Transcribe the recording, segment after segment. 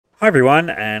Hi everyone,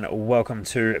 and welcome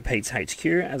to Pete's HQ.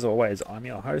 As always, I'm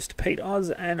your host, Pete Oz,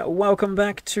 and welcome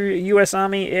back to US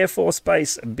Army Air Force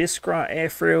Base Biskra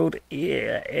Airfield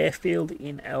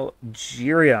in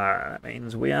Algeria. That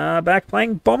means we are back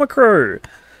playing Bomber Crew.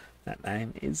 That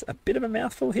name is a bit of a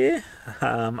mouthful here.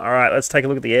 Alright, let's take a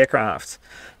look at the aircraft.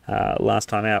 Last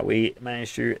time out, we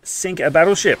managed to sink a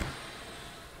battleship.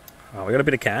 We got a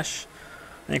bit of cash.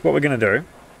 I think what we're going to do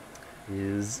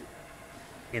is,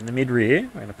 in the mid-rear,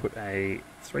 we're going to put a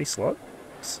 3-slot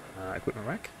equipment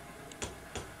rack.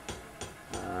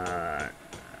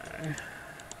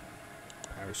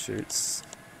 Parachutes.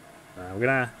 We're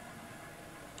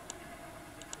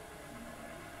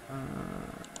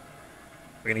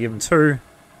gonna give them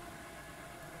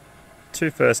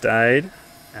two first aid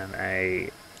and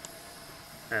a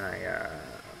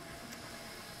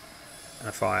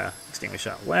fire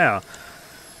extinguisher. Wow,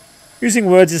 using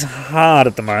words is hard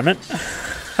at the moment.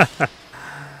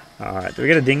 Alright, do we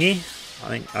get a dinghy?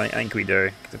 I think we do.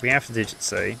 Because if we have to ditch at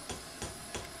sea,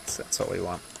 that's what we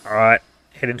want. Alright,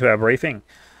 head into our briefing.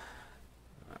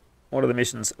 What are the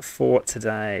missions for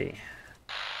today?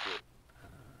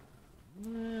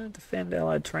 Defend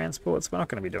Allied transports. We're not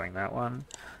going to be doing that one.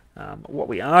 What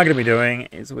we are going to be doing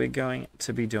is we're going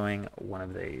to be doing one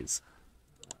of these.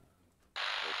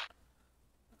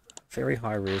 Very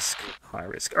high risk, high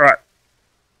risk. Alright.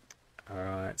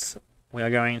 Alright. We are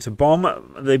going to bomb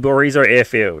the Borizo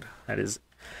airfield. That is,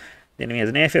 the enemy has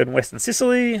an airfield in Western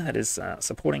Sicily that is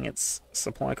supporting its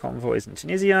supply convoys in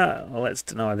Tunisia. Well, let's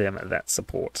deny them that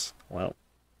support. Well,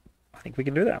 I think we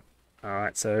can do that.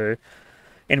 Alright, so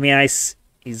enemy ace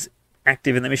is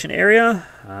active in the mission area.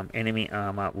 Enemy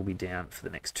armor will be down for the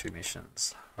next 2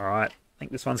 missions. Alright, I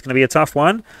think this one's going to be a tough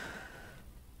one,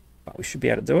 but we should be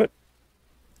able to do it.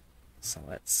 So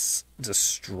let's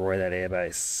destroy that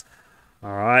airbase.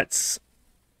 Alright,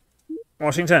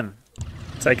 Washington,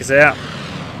 take us out.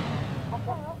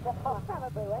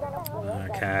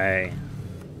 Okay,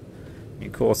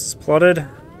 new course is plotted.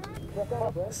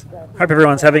 Hope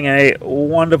everyone's having a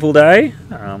wonderful day.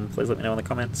 Please let me know in the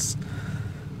comments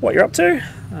what you're up to.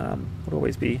 Would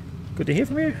always be good to hear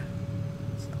from you.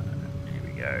 So, here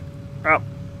we go. Up.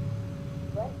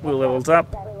 Wheel levels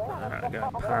up.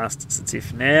 Going past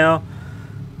Satif now.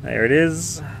 There it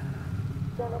is.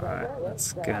 Alright,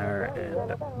 let's go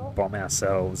and bomb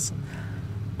ourselves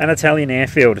an Italian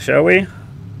airfield, shall we?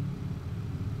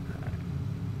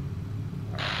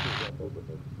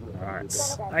 Alright,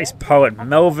 ace poet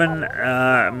Melvin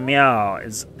Meow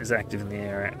is active in the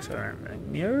air.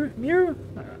 Mew?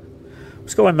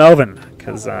 Let's go with Melvin,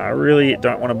 because I really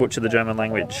don't want to butcher the German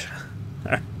language.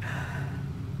 Not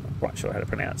quite sure how to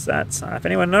pronounce that. If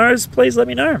anyone knows, please let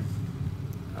me know.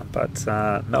 But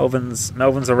Melvin's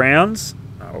around.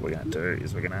 What we're going to do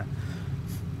is we're going to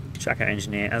chuck our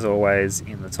engineer, as always,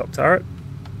 in the top turret.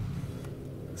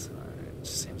 So it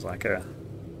just seems like a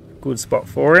good spot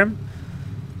for him.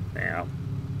 Now,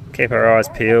 keep our eyes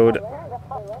peeled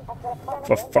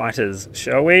for fighters,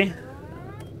 shall we?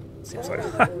 Seems like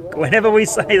whenever we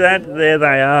say that, there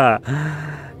they are.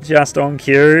 Just on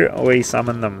cue, we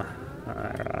summon them.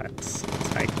 Alright,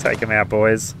 take them out,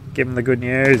 boys. Give them the good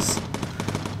news.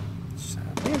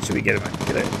 Should we get a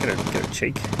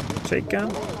cheek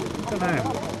gun? I don't know.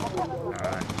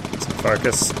 Alright, get some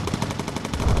focus.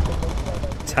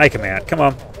 Take him out. Come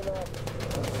on.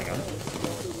 Hang on.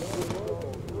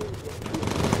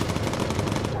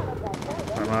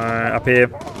 Come on, up here.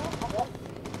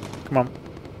 Come on.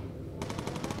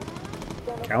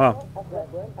 Come on.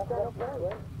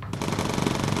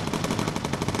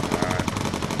 Alright.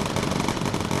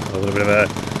 A little bit of a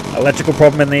electrical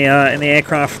problem in the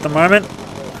aircraft at the moment.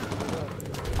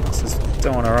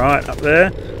 Doing alright up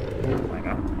there. Hang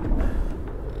on.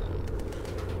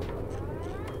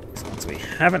 These ones we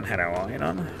haven't had our eye in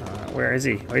on. Where is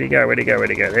he? Where'd he go? Where'd he go?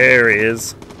 Where'd he go? There he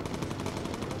is.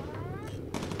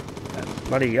 That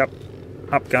bloody up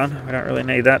gun. We don't really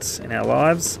need that in our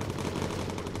lives.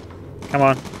 Come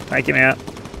on, take him out.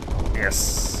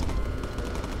 Yes.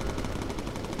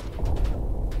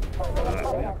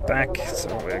 We are back.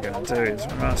 So what we're going to do is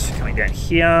rush coming down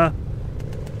here.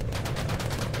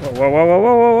 Whoa,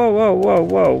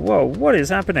 what is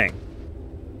happening?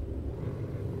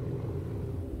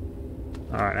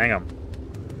 Alright, hang on.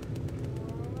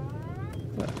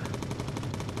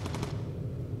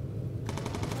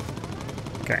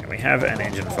 Okay, we have an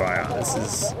engine fire. This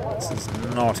is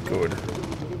not good.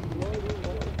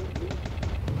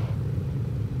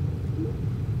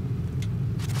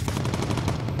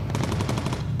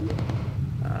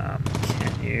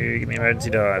 Can you give me an emergency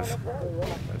dive?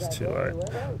 That's too low.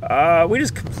 We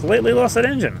just completely lost that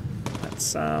engine.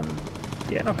 That's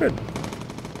Yeah, not good.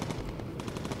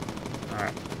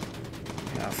 Alright.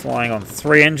 Flying on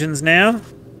 3 engines now.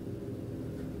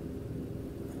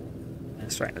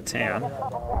 And straight into town.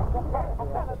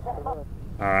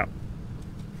 Alright.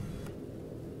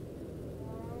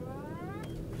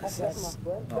 This is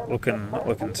not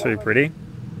looking too pretty.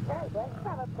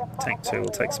 Tank 2 will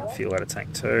take some fuel out of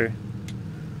Tank 2.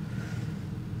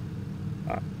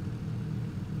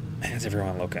 How's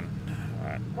everyone looking?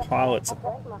 Alright, pilot's a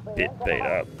bit beat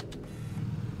up.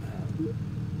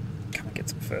 Come and get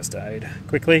some first aid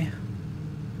quickly.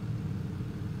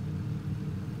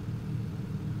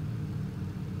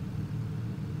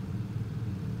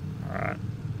 Alright,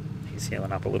 he's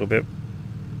healing up a little bit.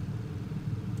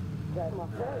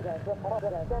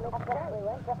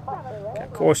 Okay,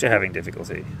 of course you're having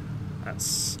difficulty.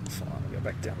 That's fine, we'll go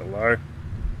back down to low.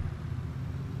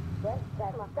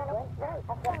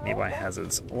 Okay, nearby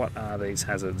hazards. What are these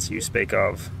hazards you speak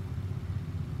of?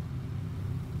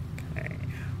 Okay,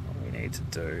 what we need to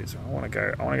do is I want to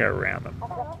go around them.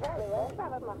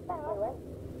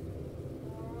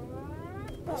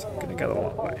 So I'm gonna go the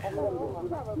long way.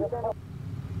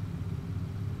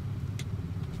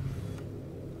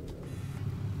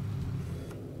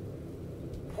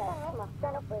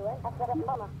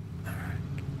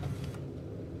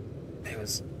 There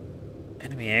was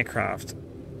enemy aircraft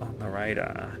on the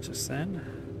radar just then.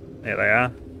 There they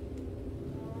are.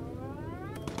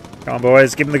 Come on,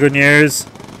 boys, give them the good news.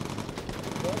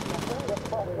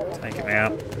 Take him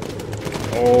out.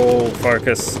 All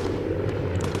focus.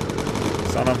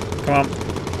 It's on them. Come on.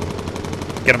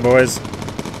 Get them, boys.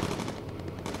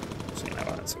 So you know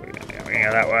what? So we're going to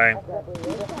go that way.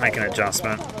 Make an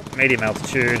adjustment. Medium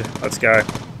altitude. Let's go.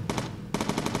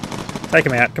 Take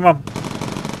him out. Come on.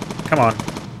 Come on.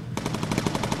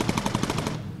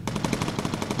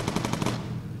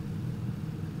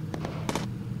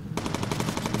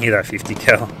 Hear that 50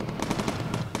 cal.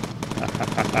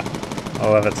 I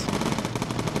love it.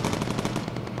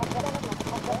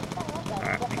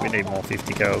 Alright, I think we need more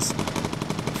 50 cals.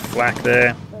 Flak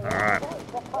there. Alright.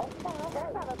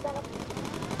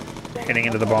 Heading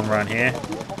into the bomb run here.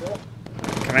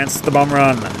 Commence the bomb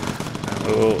run. And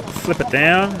we'll flip it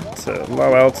down to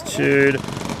low altitude.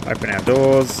 Open our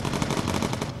doors.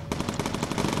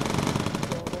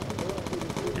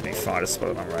 Enemy fighter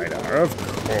spotted on radar, of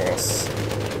course.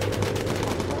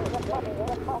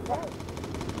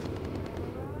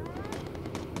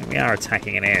 We are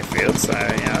attacking an airfield, so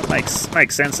yeah, it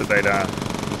makes sense that they'd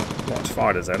launch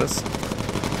fighters at us.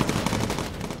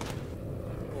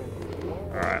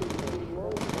 Alright.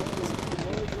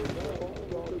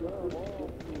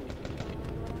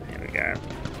 Here we go.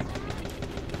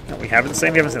 No, we haven't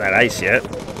seen that ace yet.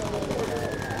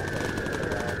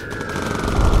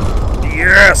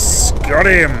 Yes! Got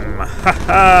him!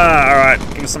 Haha! Alright,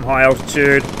 give us some high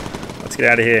altitude. Let's get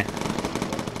out of here.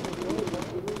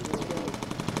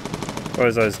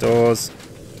 Close those doors.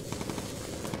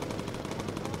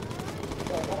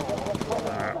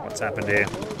 Alright, what's happened here?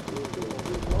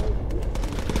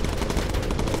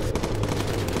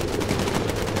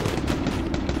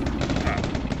 Alright.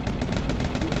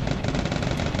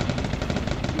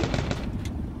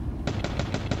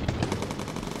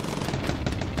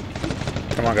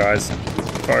 Come on, guys.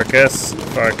 Focus,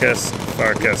 focus,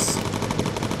 focus.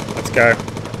 Let's go.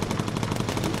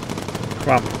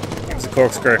 Come on, give us a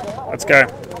corkscrew. Let's go.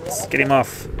 Let's get him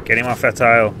off. Get him off that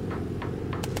tail.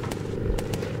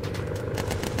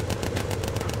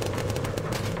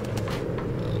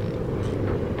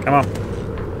 Come on.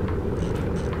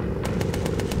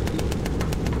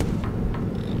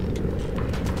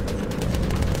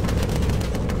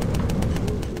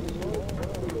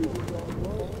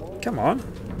 Come on.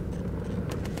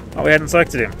 Oh, we hadn't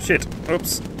selected him. Shit.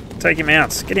 Oops. Take him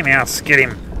out. Get him out. Get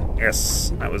him.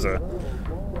 Yes. That was a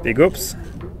big oops.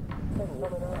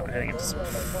 Heading into some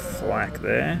flak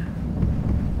there.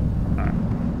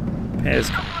 Alright. Pairs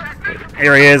complete.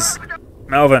 Here he is.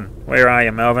 Melvin. Where are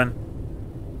you, Melvin?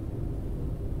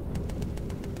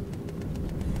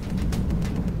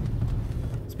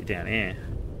 Must be down here.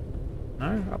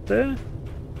 No? Up there?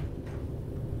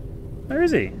 Where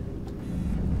is he?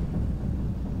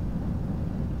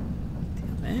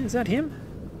 Down there? Is that him?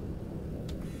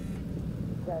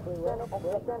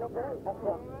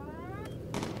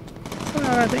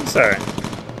 I don't think so.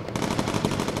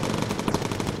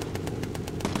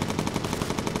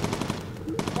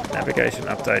 Navigation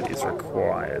update is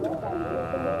required.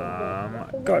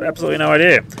 Got absolutely no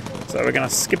idea. So we're going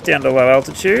to skip down to low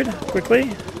altitude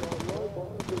quickly.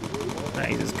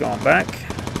 He's just gone back.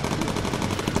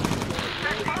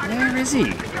 Where is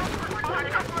he?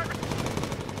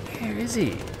 Where is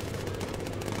he?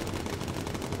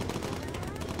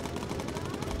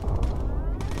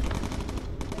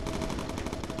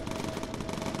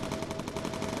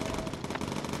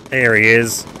 There he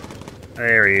is.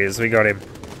 There he is. We got him.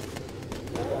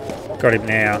 Got him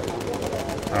now.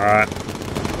 Alright.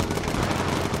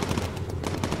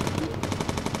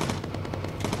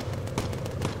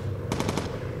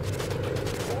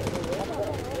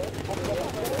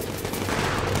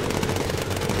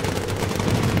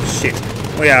 Shit.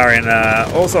 We are in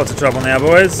all sorts of trouble now,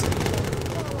 boys.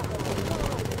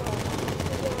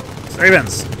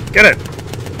 Stevens, get it.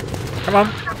 Come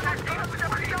on.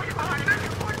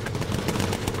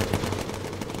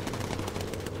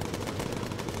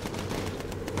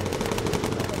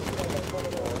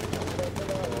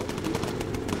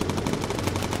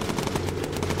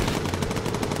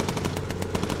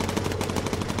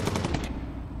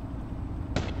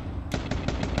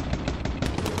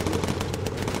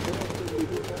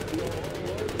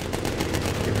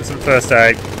 Some first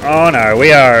aid. Oh no,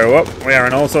 we are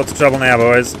in all sorts of trouble now,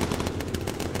 boys.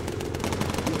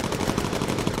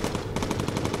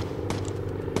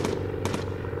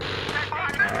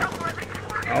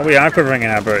 Oh, we are quivering in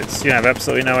our boots. You have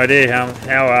absolutely no idea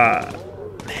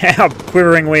how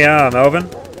quivering we are, Melvin.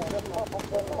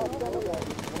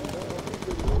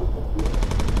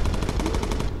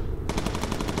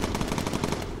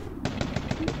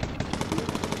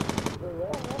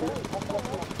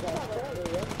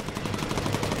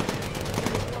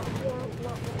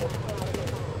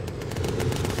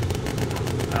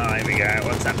 Oh, here we go.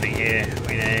 What's happening here?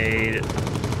 We need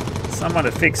someone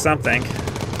to fix something. I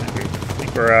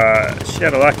think we're shit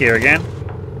out of luck here again.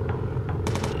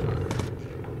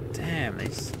 Damn,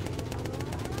 these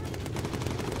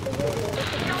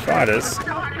fighters.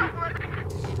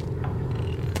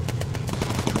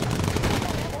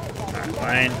 Alright,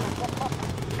 Wayne.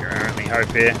 You're our only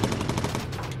hope here.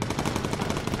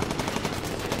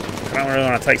 I don't really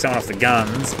want to take someone off the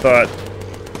guns, but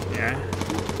yeah.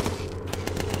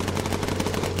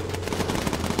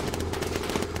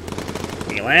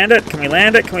 Can we land it? Can we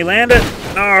land it? Can we land it?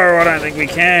 No, I don't think we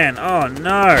can. Oh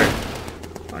no.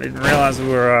 I didn't realise we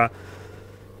were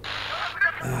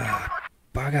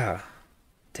bugger.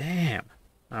 Damn.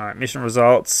 Alright, mission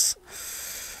results.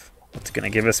 What's it going to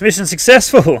give us? Mission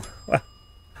successful!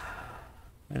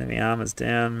 Enemy armor's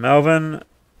down. Melvin,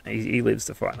 he lives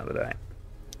to fight another day.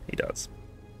 He does.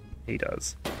 He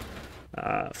does.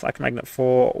 Flak Magnet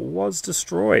 4 was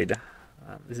destroyed.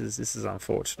 This is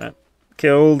unfortunate.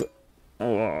 Killed.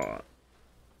 Oh.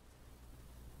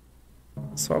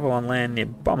 Swivel on land near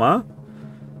bomber.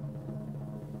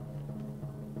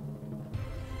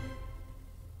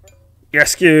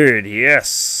 Rescued.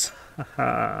 Yes.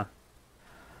 Alright.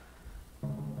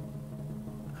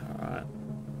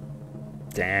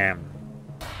 Damn.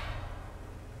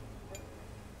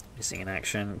 Missing in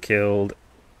action. Killed.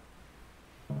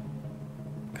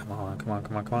 Come on, come on,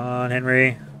 come on, come on,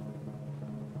 Henry.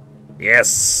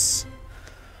 Yes.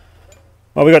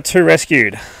 Well, we got 2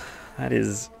 rescued. That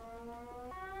is...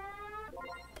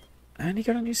 And he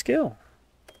got a new skill.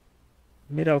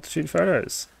 Mid-altitude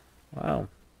photos. Wow.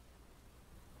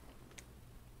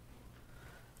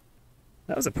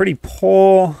 That was a pretty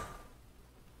poor...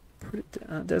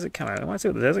 desert camo. I want to see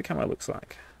what the desert camo looks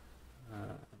like.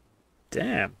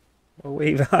 Damn. Well,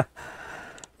 we've...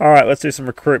 Alright, let's do some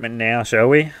recruitment now, shall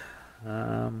we?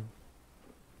 Alright.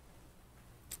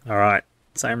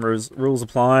 Same rules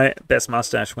apply. Best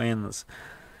mustache wins.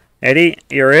 Eddie,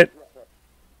 you're it.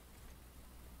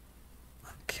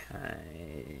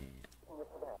 Okay.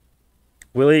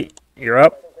 Willie, you're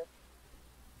up.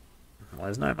 Well,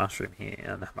 there's no mushroom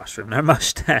here. No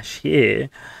mustache here.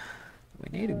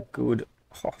 We need a good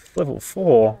level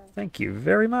 4. Thank you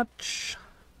very much.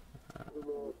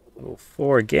 Level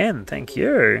 4 again. Thank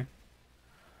you.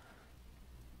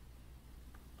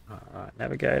 Alright,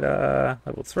 navigator.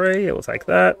 Level 3. Yeah, we'll take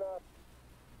that.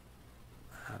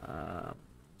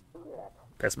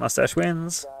 Best mustache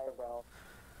wins.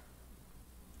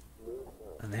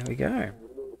 And there we go.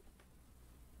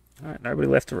 Alright, nobody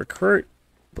left to recruit.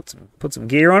 Put some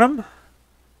gear on them.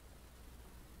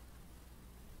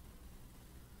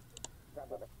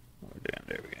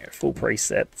 There we go. Full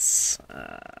presets.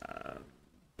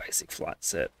 Basic flight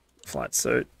suit.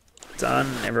 Done.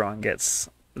 Everyone gets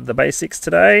the basics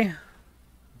today.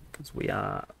 Because we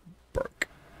are broke.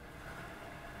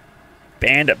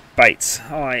 Bandit baits.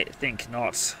 I think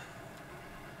not.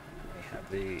 We have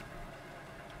the...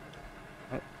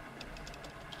 Oh.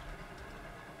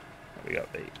 We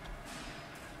got the...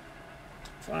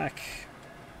 Flak.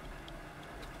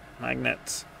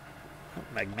 Magnet. Oh,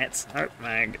 magnets. No,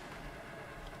 Magnet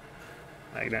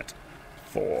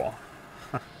 4.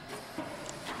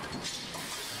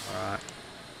 Alright.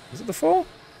 Is it the 4? Oh,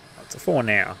 it's a 4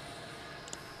 now.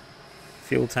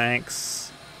 Fuel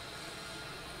tanks.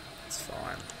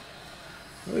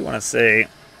 really want to see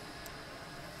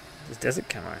this desert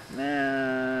camo.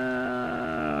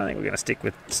 Nah, I think we're going to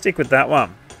stick with that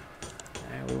one.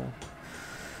 Okay,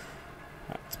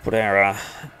 let's put our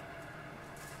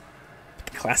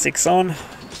classics on.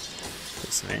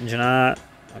 Put some engine art.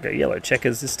 I'll go yellow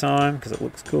checkers this time because it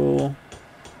looks cool.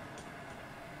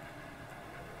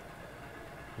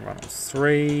 Reynolds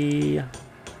 3.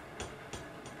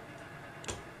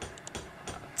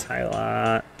 Tail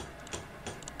art.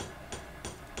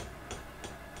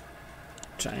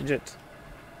 Change it.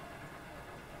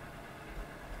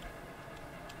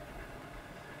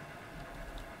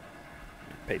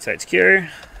 Pete's HQ.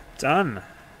 Done.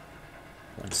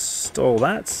 Install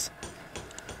that. So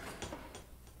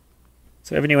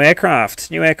we have a new aircraft.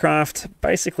 New aircraft,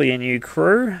 basically a new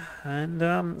crew.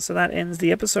 And so that ends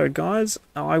the episode, guys.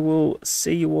 I will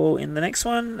see you all in the next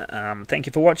one. Thank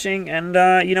you for watching. And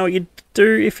you know what you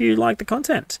do if you like the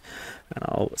content. And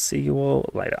I'll see you all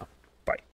later.